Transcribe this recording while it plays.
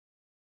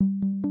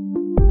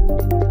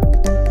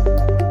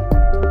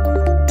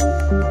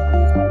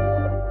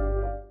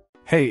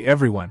Hey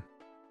everyone!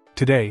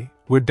 Today,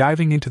 we're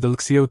diving into the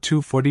Lcssio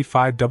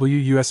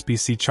 245W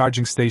USB-C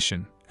charging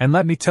station, and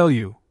let me tell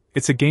you,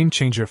 it's a game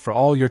changer for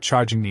all your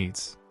charging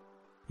needs.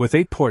 With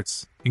 8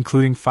 ports,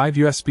 including 5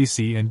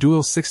 USB-C and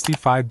dual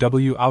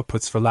 65W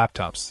outputs for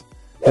laptops,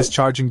 this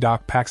charging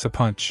dock packs a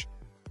punch.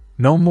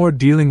 No more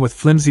dealing with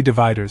flimsy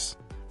dividers.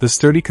 The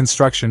sturdy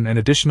construction and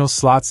additional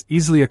slots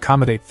easily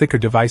accommodate thicker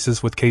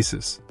devices with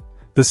cases.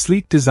 The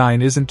sleek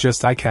design isn't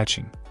just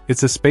eye-catching,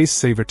 it's a space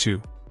saver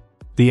too.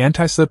 The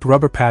anti-slip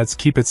rubber pads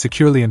keep it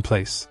securely in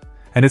place,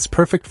 and it's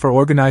perfect for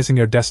organizing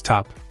your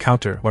desktop,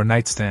 counter, or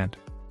nightstand.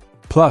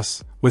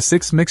 Plus, with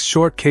 6 mixed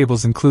short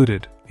cables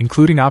included,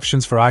 including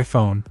options for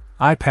iPhone,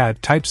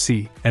 iPad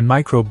Type-C, and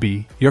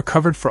Micro-B, you're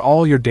covered for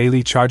all your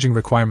daily charging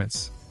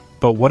requirements.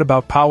 But what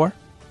about power?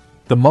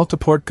 The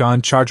multi-port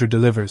GAN charger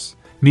delivers,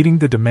 meeting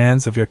the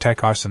demands of your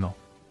tech arsenal.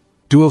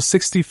 Dual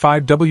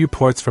 65W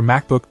ports for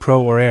MacBook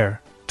Pro or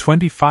Air,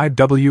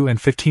 25W and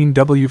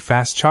 15W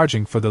fast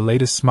charging for the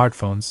latest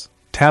smartphones,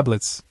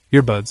 tablets,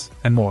 earbuds,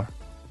 and more.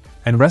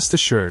 And rest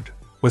assured,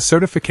 with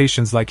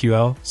certifications like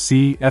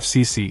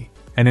Lcssio,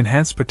 and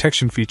enhanced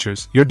protection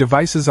features, your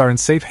devices are in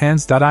safe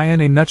hands.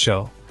 In a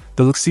nutshell,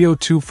 the Lcssio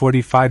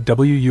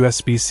 245W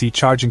USB-C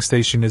charging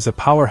station is a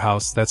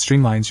powerhouse that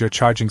streamlines your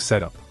charging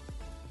setup.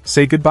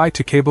 Say goodbye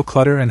to cable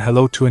clutter and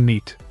hello to a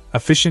neat,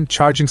 efficient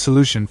charging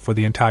solution for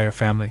the entire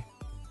family.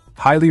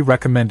 Highly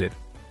recommended.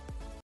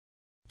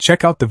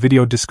 Check out the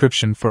video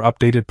description for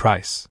updated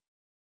price.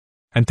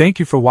 And thank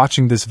you for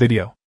watching this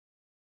video.